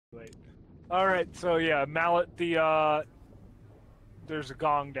Wait. All right, so yeah, mallet. There's a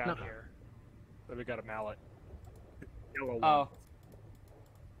gong down here. So we got a mallet. Yellow one. Oh.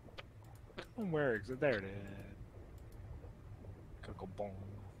 Where is it? There it is. Coco bong.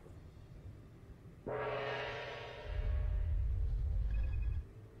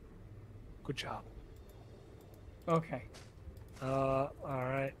 Good job. Okay. All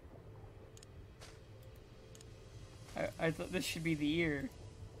right. I thought this should be the ear.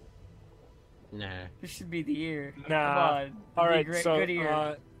 Nah. This should be the ear. Nah. Come on. All right, Great, so good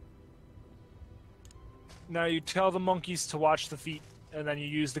ear. now you tell the monkeys to watch the feet, and then you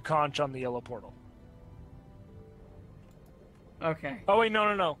use the conch on the yellow portal. Okay. Oh wait,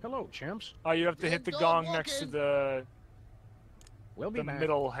 no. Hello, chimps. Oh, you have to hit the gong next to the We'll be back.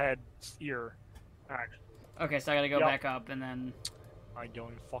 middle head ear. Actually, Okay, so I gotta go Yep. back up and then I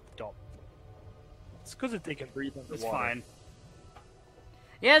done fucked up. It's because they can breathe underwater. it's fine.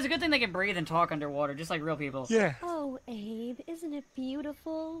 Yeah, it's a good thing they can breathe and talk underwater, just like real people. Yeah. Oh, Abe, isn't it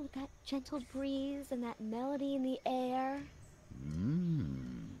beautiful with that gentle breeze and that melody in the air?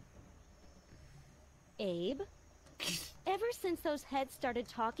 Abe, ever since those heads started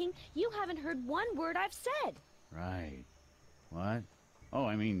talking, you haven't heard one word I've said. Right. What? Oh,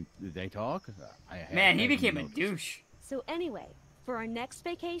 I mean, did they talk? Man, he became a noticed. douche. So anyway, for our next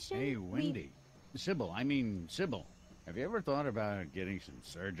vacation, Hey, Wendy. Sybil, have you ever thought about getting some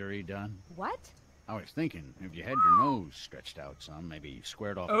surgery done? What? I was thinking, if you had your nose stretched out some, maybe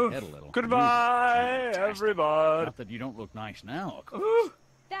squared off Oof. the head a little. Goodbye, everybody. Not that you don't look nice now, of course. Ooh.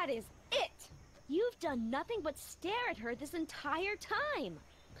 That is it! You've done nothing but stare at her this entire time.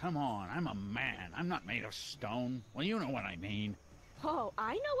 Come on, I'm a man. I'm not made of stone. Well, you know what I mean. Oh,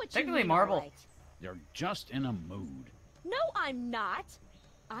 I know what you Technically mean, marble. all right. You're just in a mood. No, I'm not.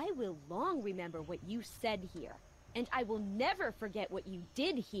 I will long remember what you said here, and I will never forget what you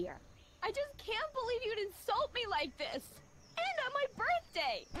did here. I just can't believe you'd insult me like this. And on my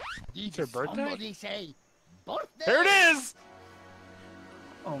birthday. It's her birthday? Somebody say birthday. There it is!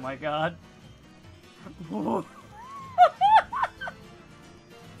 Oh my god. Ole.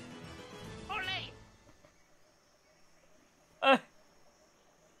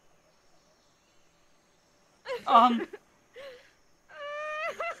 Um,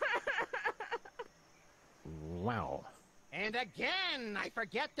 Wow. And again, I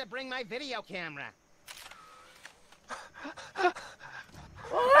forget to bring my video camera.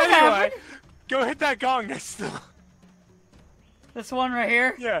 Anyway, go hit that gong next to the... this one right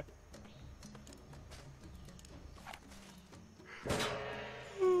here? Yeah.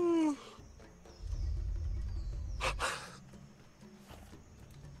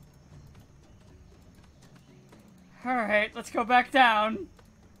 Alright, let's go back down.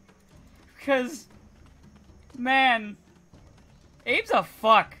 Because, man, Abe's a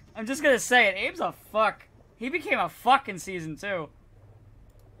fuck. I'm just gonna say it, Abe's a fuck. He became a fuck in Season 2.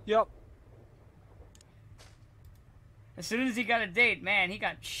 Yep. As soon as he got a date, man, he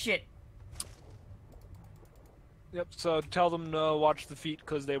got shit. Yep, so tell them to watch the feet,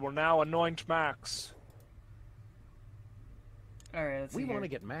 because they will now anoint Max. Alright, let's see We here. want to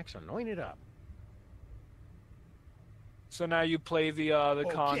get Max anointed up. So now you play the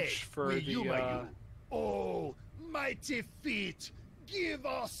conch for will the, you, my you? Oh, mighty feet, give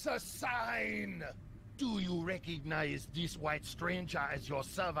us a sign. Do you recognize this white stranger as your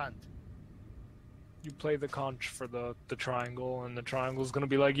servant? you play the conch for the triangle, and the triangle's gonna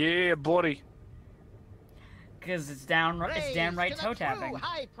be like, yeah, buddy. Because it's downright toe tapping.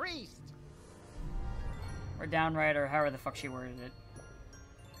 High priest. Or downright, or however the fuck she worded it.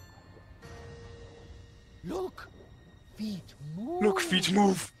 Look, feet move. Look, feet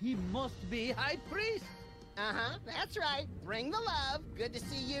move. He must be high priest. Uh-huh, that's right. Bring the love. Good to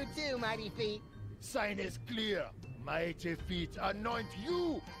see you too, mighty feet. Sign is clear. Mighty feet anoint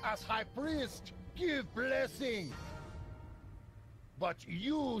you as high priest. Give blessing. But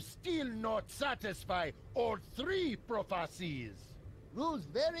you still not satisfy all three prophecies. Rules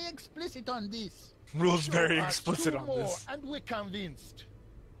very explicit on this. Rules very Show us explicit two on more this. And we're convinced.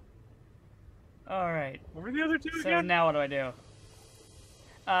 Alright. What were the other two So again? now what do I do?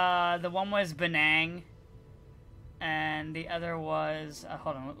 The one was Benang. And the other was...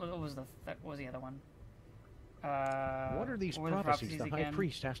 hold on, what was the other one? What are these what were prophecies the high again?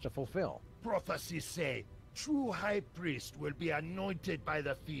 priest has to fulfill? Prophecies say, true high priest will be anointed by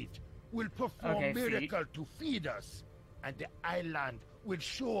the feet, will perform Okay, feet. miracle to feed us, and the island will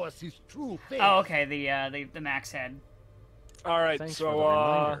show us his true face. Oh, okay, the Max head. Alright, Thanks for so, the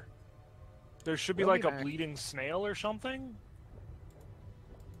reminder. there should be We'll like be a back. bleeding snail or something?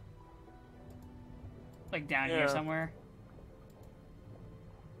 Like down here Yeah. somewhere.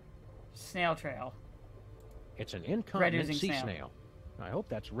 snail trail. It's an incontinent Red-oozing sea snail. snail. I hope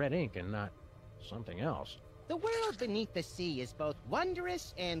that's red ink and not something else. The world beneath the sea is both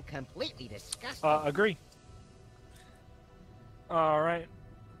wondrous and completely disgusting. Agree. All right.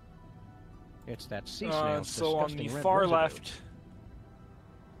 It's that sea snail's So on the disgusting red far residue. left,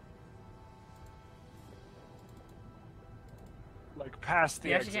 like past the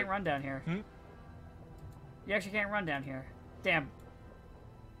You actually exit. can't run down here. Hmm? You actually can't run down here. Damn.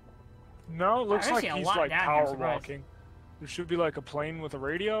 No, it looks I've like seen a he's lot like down here, I'm power surprised. walking. There should be like a plane with a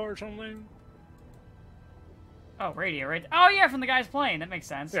radio or something. Oh, radio, right? Oh, yeah, from the guy's plane. That makes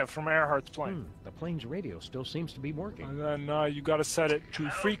sense. Yeah, from Earhart's plane. The plane's radio still seems to be working. And then you gotta set it to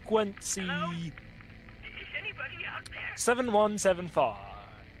frequency 7175.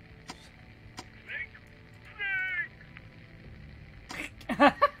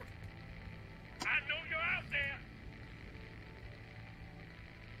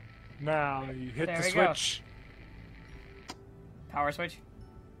 Now you hit There the we go. switch. Power switch?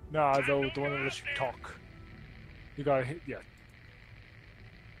 No, the one that lets you talk. You gotta hit, yeah.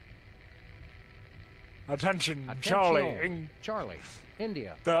 Attention, Charlie. Charlie,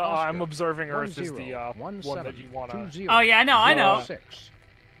 India. I'm observing Earth is the 10, one that you wanna. 20, Oh, yeah, I know. 6.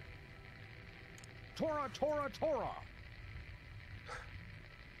 Tora, Tora, Tora.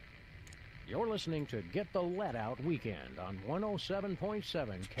 You're listening to Get the Let Out Weekend on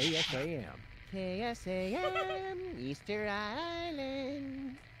 107.7 KSAM. KSAM, Easter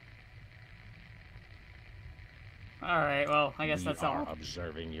Island. Alright, well, I guess that's We are all.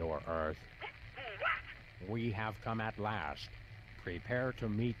 observing your Earth. We have come at last. Prepare to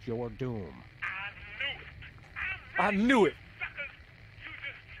meet your doom. I knew it.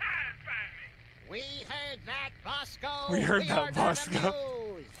 We heard that, Bosco. We heard that, are the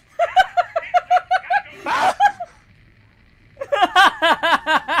Bosco. news.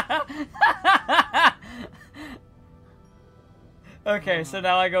 Okay, so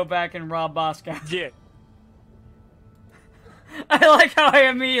now I go back and rob Bosco. Yeah. I like how I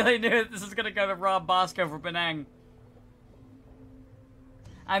immediately knew that this is gonna go to rob Bosco for Penang.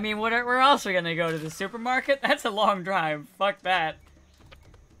 I mean, where else are we gonna go, to the supermarket? That's a long drive. Fuck that.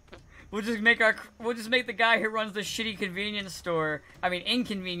 We'll just make the guy who runs the shitty inconvenience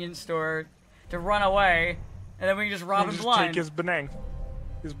store, to run away, and then we can just rob him Just blind. take his Benang.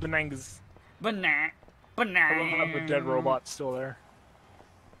 His Benangas. Banana. I love the dead robot still there.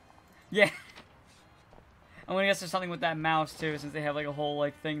 Yeah. I'm gonna guess there's something with that mouse too, since they have like a whole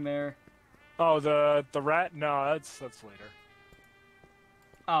like thing there. Oh, the rat? No, that's later.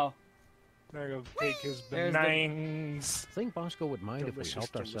 Oh. There you go. Take his There's the- Benangs. Think Bosco would mind if we Delicious,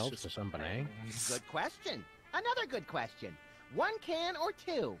 helped ourselves delicious to some Penang? Good question. Another good question. 1 can or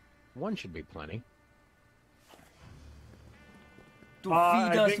 2? One should be plenty. To feed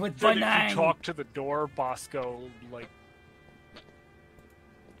I us think with that if banana. you talk to the door, Bosco,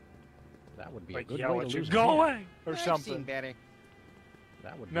 That would be a good yell way at to you, lose a go hand. away, or I've something. seen better.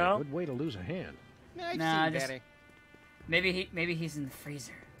 That would be No? a good way to lose a hand. I've Nah, seen just- better. Maybe he's in the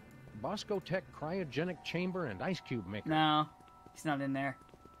freezer. Bosco Tech cryogenic chamber and ice cube maker. No, he's not in there.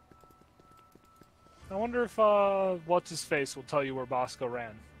 I wonder if, what's his face will tell you where Bosco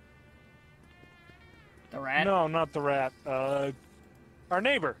ran. The rat? No, not the rat. Our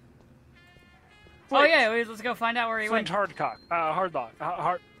neighbor. Oh Flint. yeah, let's go find out where he Flint went. Hardcock.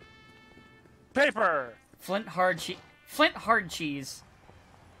 Hard. Paper! Flint hard cheese.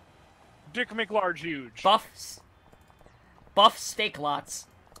 Dick McLarge huge. Buff steak lots.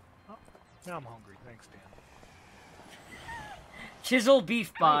 Now I'm hungry. Thanks, Dan. Chisel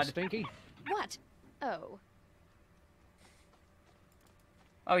beef Hi, bod. Stinky. What? Oh.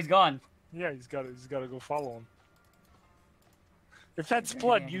 Oh, he's gone. Yeah, he's got to go follow him. If that's Is there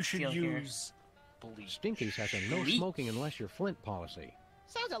blood, anything I you can should steal here? use bleach. Stinky's has a no Bleach. smoking unless you're Flint policy.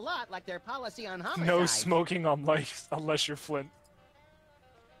 Sounds a lot like their policy on homicide. No smoking unless you're Flint.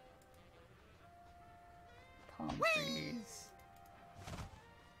 Palm trees.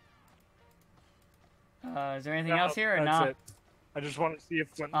 Is there anything else here or That's not? it. I just want to see if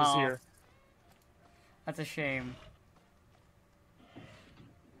Flint was Oh. here. That's a shame.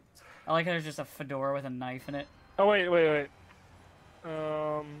 I like how there's just a fedora with a knife in it. Oh wait.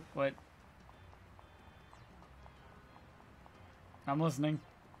 What? I'm listening.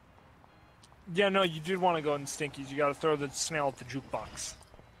 Yeah, no, you did want to go in Stinkies. You got to throw the snail at the jukebox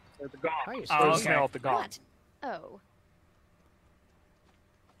or the gong. Hi, Throw Oh, the okay. snail at the gong. What? Oh.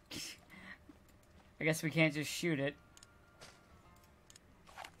 I guess we can't just shoot it.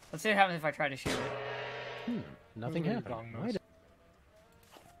 Let's see what happens if I try to shoot it. Nothing Ooh, happened. gong Why nose.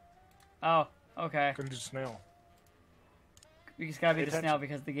 Oh, okay. Couldn't do snail. You just gotta be the snail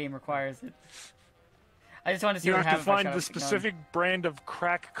because the game requires it. I just want to see You what have to happens if I find shut the up the gun. specific brand of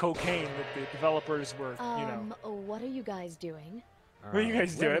crack cocaine that the developers were, What are you guys doing? What are you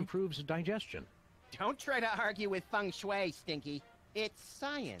guys Red doing? improves digestion. Don't try to argue with feng shui, Stinky. It's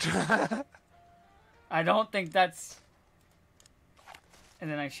science. I don't think that's... And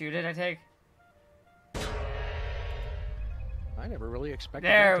then I shoot it, I take? I never really expected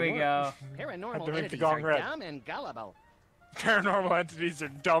There that to we work. go. Paranormal Had to make the entities gong are red. dumb and gullible. Paranormal entities are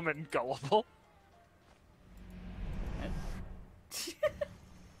dumb and gullible.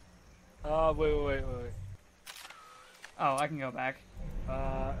 Wait. Oh, I can go back.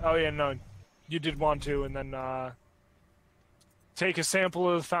 Oh yeah, no. You did want to, and then, take a sample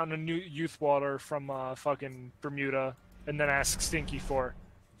of the Fountain of Youth water from, fucking Bermuda, and then ask Stinky for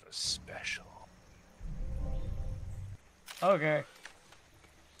the special. Okay.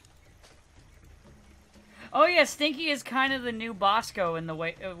 Oh yeah, Stinky is kind of the new Bosco in the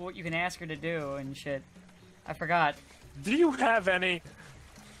way what you can ask her to do and shit. I forgot. Do you have any?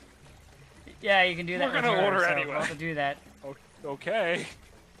 Yeah, you can do that. We're with gonna her, order so anyway. We'll have to do that. Okay.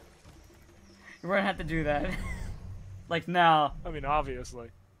 We're gonna have to do that. Like now. I mean, obviously.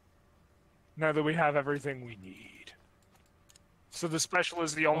 Now that we have everything we need. So the special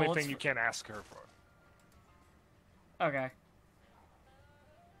is the only Well, thing you can't ask her for. Okay. Is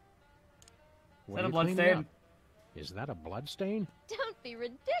What that are a you blood cleaning stain? up? Is that a blood stain? Don't be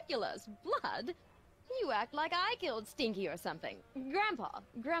ridiculous. Blood? You act like I killed Stinky or something. Grandpa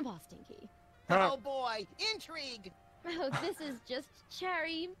Stinky. Oh boy, intrigue! Oh, this is just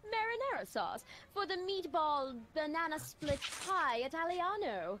cherry marinara sauce for the meatball banana split pie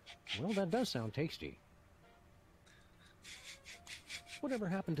Italiano. Well, that does sound tasty. Whatever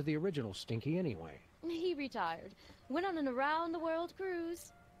happened to the original Stinky anyway? He retired. Went on an around-the-world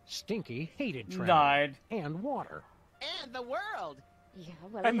cruise. Stinky hated travel. Died. And water. And the world! Yeah,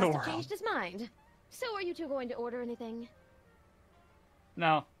 well, And he the must have world. changed his mind. So are you two going to order anything?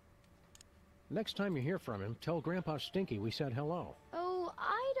 No. Next time you hear from him, tell Grandpa Stinky we said hello. Oh,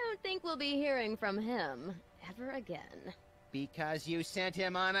 I don't think we'll be hearing from him ever again. Because you sent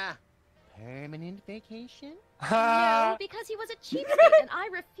him on a permanent vacation? No, because he was a cheapskate and I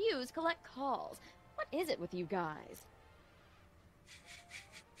refuse collect calls. What is it with you guys?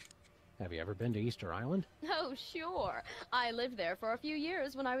 Have you ever been to Easter Island? Oh, sure. I lived there for a few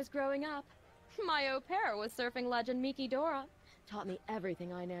years when I was growing up. My au pair was surfing legend Miki Dora. Taught me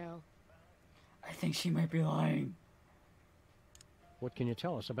everything I know. I think she might be lying. What can you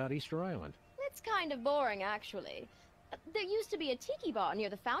tell us about Easter Island? It's kind of boring, actually. There used to be a tiki bar near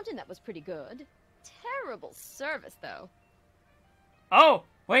the fountain that was pretty good. Terrible service, though. Oh!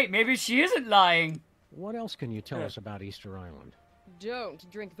 Wait, maybe she isn't lying. What else can you tell us about Easter Island? Don't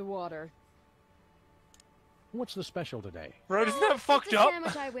drink the water. What's the special today? Right, isn't that fucked It's a up?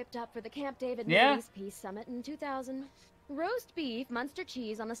 sandwich I whipped up for the Camp David Yeah. Middle East Peace Summit in 2000. Roast beef, Munster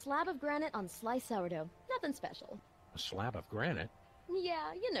cheese on a slab of granite on sliced sourdough. Nothing special. A slab of granite?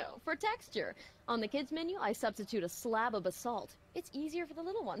 Yeah, you know, for texture. On the kids' menu, I substitute a slab of basalt. It's easier for the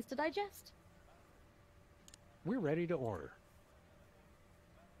little ones to digest. We're ready to order.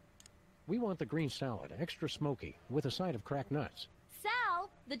 We want the green salad, extra smoky, with a side of cracked nuts. Sal,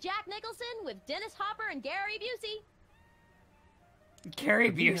 the Jack Nicholson with Dennis Hopper and Gary Busey. Gary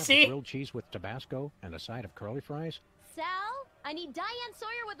Could we have the Busey? grilled cheese with Tabasco and a side of curly fries? Sal, I need Diane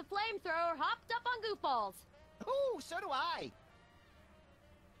Sawyer with the flamethrower hopped up on goofballs. Ooh, so do I!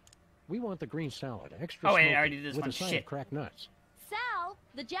 We want the green salad, extra Oh, wait, I smoky, already did this with one. a side Shit. of cracked nuts. Sal,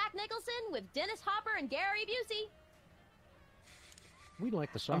 the Jack Nicholson with Dennis Hopper and Gary Busey. We'd like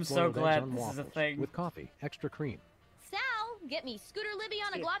the I'm soft so boiled glad eggs on this is a waffles thing. with coffee, extra cream. Sal, get me Scooter Libby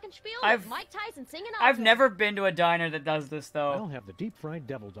on a glockenspiel I've- with Mike Tyson singing I've alto. never been to a diner that does this, I'll though. have the deep fried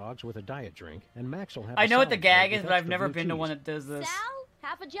devil dogs with a diet drink, and Max will have. I a know what the salad gag plate is, with but I've extra never blue been to cheese. one that does this. Sal,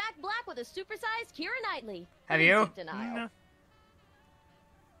 half a Jack Black with a supersized Keira Knightley. Have Please you? take denial.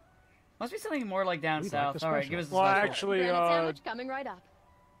 Must be something more like down We'd like south. the Alright, special. give us the Well, special. actually, Granite sandwich coming right up.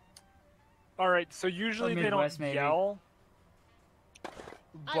 alright, so usually they don't Midwest, maybe. yell.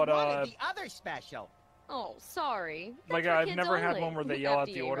 I But, wanted the other special. Oh, sorry. Like, That's for I've kids never had only. one where they yell out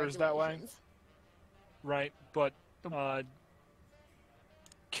the FDA orders that way. regulations. right, but,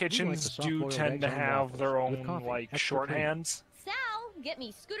 kitchens soft do boiled tend eggs to on have waffles their with own, coffee, like, extra cream. shorthands, Sal, get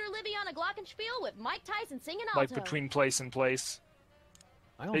me Scooter Libby on a glockenspiel with Mike Tyson singing alto. like, between place and place.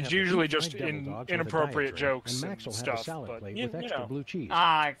 I'll It's have the usually deep-fried just devil in- dogs with a inappropriate diet drink, jokes and Max and will have a stuff, salad but plate you with extra know. blue cheese.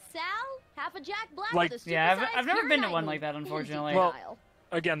 Ah, Sal, half a Jack Black Like- with a supersized yeah, I've never Keira been to one Knightley. like that, Please take unfortunately. Well- denial.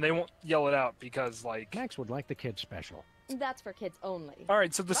 Again, they won't yell it out because, like... Max would like the kids special. That's for kids only.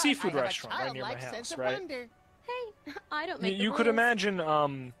 Alright, so the But seafood I have restaurant a right near my childlike sense house, of right? wonder. Hey, I don't make the You could rules.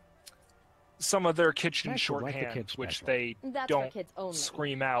 imagine some of their kitchen That's like the kid shorthands, which special. they That's for don't kids only.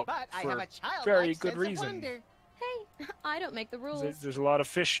 scream out But I for have a childlike very good sense of reason. wonder. Hey, I don't make the rules. There's a lot of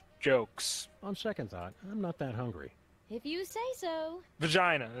fish jokes. On second thought, I'm not that hungry. If you say so.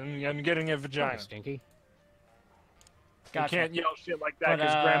 Vagina. I'm getting a Hi, vagina. Stinky. Gotcha. You can't yell shit like that But,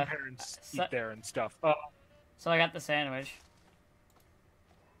 because grandparents so- eat there and stuff. So I got the sandwich.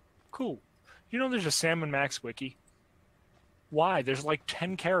 Cool. You know there's a Sam and Max wiki? Why? There's like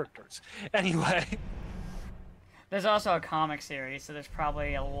 10 characters. Anyway. There's also a comic series, so there's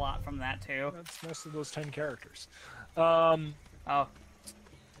probably a lot from that too. That's most of those 10 characters. Oh,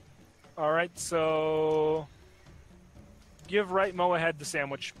 Alright, so... Give Right Mo ahead the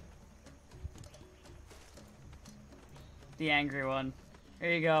sandwich. the angry one.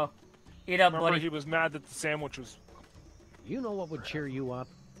 Here you go. Eat up, Remember, buddy. he was mad that the sandwich was... You know what would cheer you up?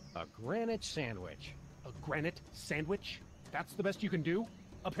 A granite sandwich. A granite sandwich? That's the best you can do?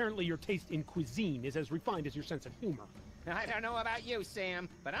 Apparently your taste in cuisine is as refined as your sense of humor. I don't know about you, Sam,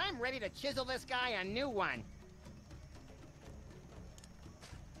 but I'm ready to chisel this guy a new one.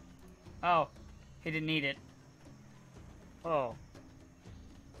 Oh, he didn't eat it. Oh.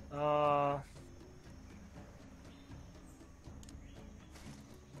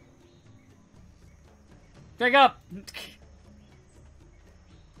 Drink up!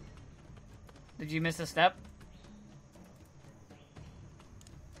 Did you miss a step?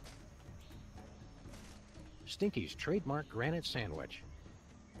 Stinky's trademark granite sandwich.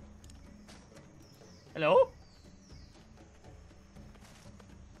 Hello?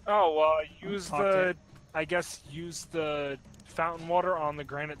 Oh, use Talk to the... it. I guess use the fountain water on the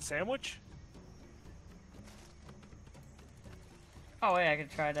granite sandwich? Oh wait, I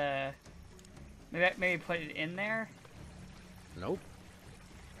could try to... Maybe put it in there? Nope.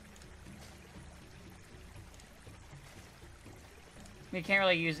 You can't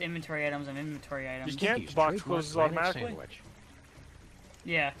really use inventory items on inventory items. You can't? Stinky's The box trademark closes granite automatically? Sandwich.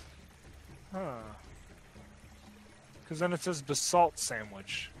 Yeah. Huh. Because then it says basalt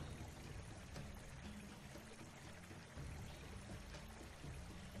sandwich.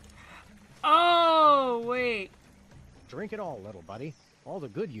 Oh, wait. Drink it all, little buddy. All the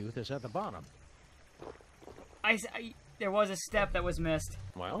good youth is at the bottom. There was a step that was missed.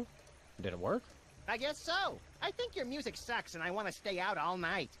 Well, did it work? I guess so. I think your music sucks and I want to stay out all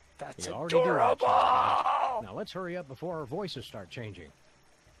night. That's You already do that, adorable! Stinky. Now let's hurry up before our voices start changing.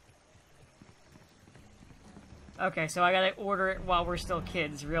 Okay, so I gotta order it while we're still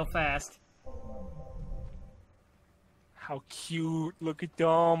kids, real fast. How cute. Look at them.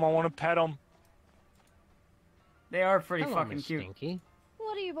 I want to pet them. They are pretty Hello, fucking Miss cute. Stinky.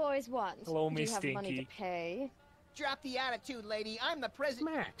 What do you boys want? Hello, Do Miss you have money Stinky. to pay? Drop the attitude, lady. I'm the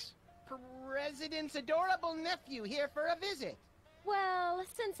Max. president's adorable nephew here for a visit. Well,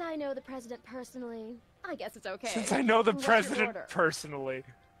 since I know the president personally, I guess it's okay. Since I know the What's your president order? personally.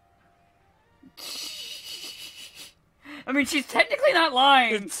 I mean, she's technically not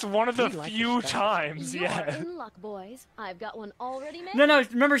lying. It's one of the We like to few start. times, You're yeah. in luck, boys. I've got one already made. No,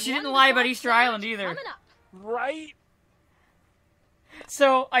 remember, she didn't One lie about basalt Easter Island sandwich either. coming up. Right?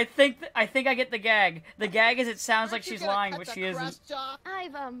 So, I think I get the gag. The gag is it sounds like Aren't you she's gonna lying, cut but the she isn't. crusts off?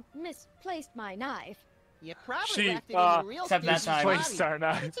 I've misplaced my knife. You probably She, left it in the real except that Stinky's time. body. Placed our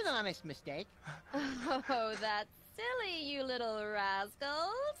knife. It's an honest mistake. Oh, that's silly, you little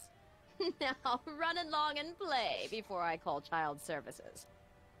rascals. Now run along and play before I call child services.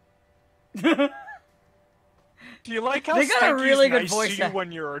 Do you like how They got a Stinky's really good nice voice to you act-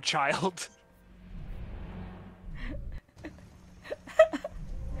 when you're a child?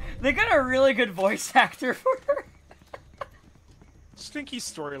 They got a really good voice actor for her. Stinky's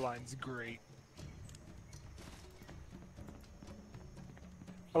storyline's great.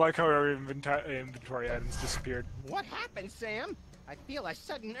 I like how our inventory items disappeared. What happened, Sam? I feel a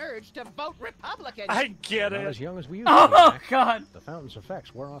sudden urge to vote Republican. I get Not it. as young as we used to be, Oh, Max. God. The fountain's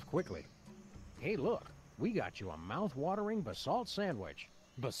effects wore off quickly. Hey, look. We got you a mouth-watering basalt sandwich.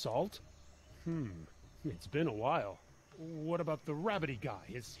 Basalt? It's been a while. What about the rabbity guy?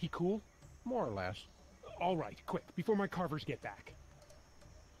 Is he cool? More or less. All right, quick, before my carvers get back.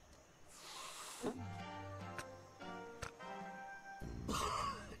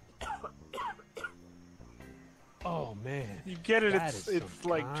 Oh, man. You get it, That it's is some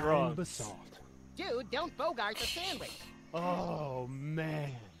like kind drugs. basalt. Dude, don't bogart the sandwich. Oh,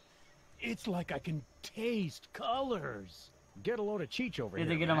 man. It's like I can taste colors. Get a load of Cheech over You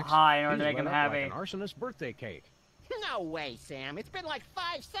here, have to get him Max. high in order to He's make him lit up happy. like an arsonist birthday cake. No way, Sam. It's been like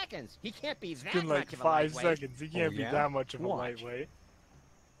 5 seconds. He can't be that In like much of a 5 lightweight. seconds. He can't be yeah? that much of a Watch. lightweight.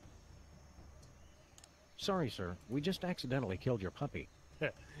 Sorry, sir. We just accidentally killed your puppy.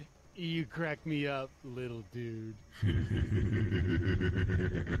 You crack me up, little dude.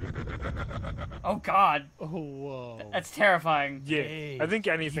 Oh God. Oh, whoa. That's terrifying. Yeah, Hey, I think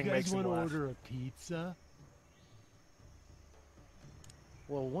anything you guys makes him want to laugh. order a pizza?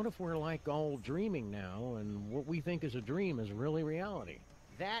 Well, what if we're like all dreaming now, and what we think is a dream is really reality?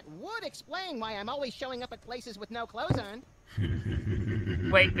 That would explain why I'm always showing up at places with no clothes on.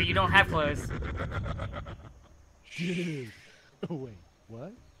 Wait, but you don't have clothes. Dude. Oh, wait,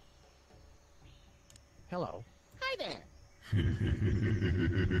 what? Hello. Hi there.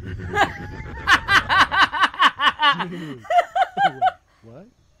 Dude. Oh, wait, what?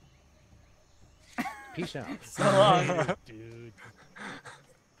 Peace out. So long. Dude.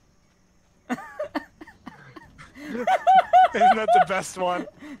 Isn't that the best one?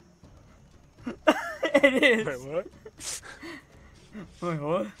 It is. Wait, what? Wait,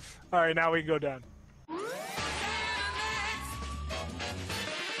 what? All right, now we can go down.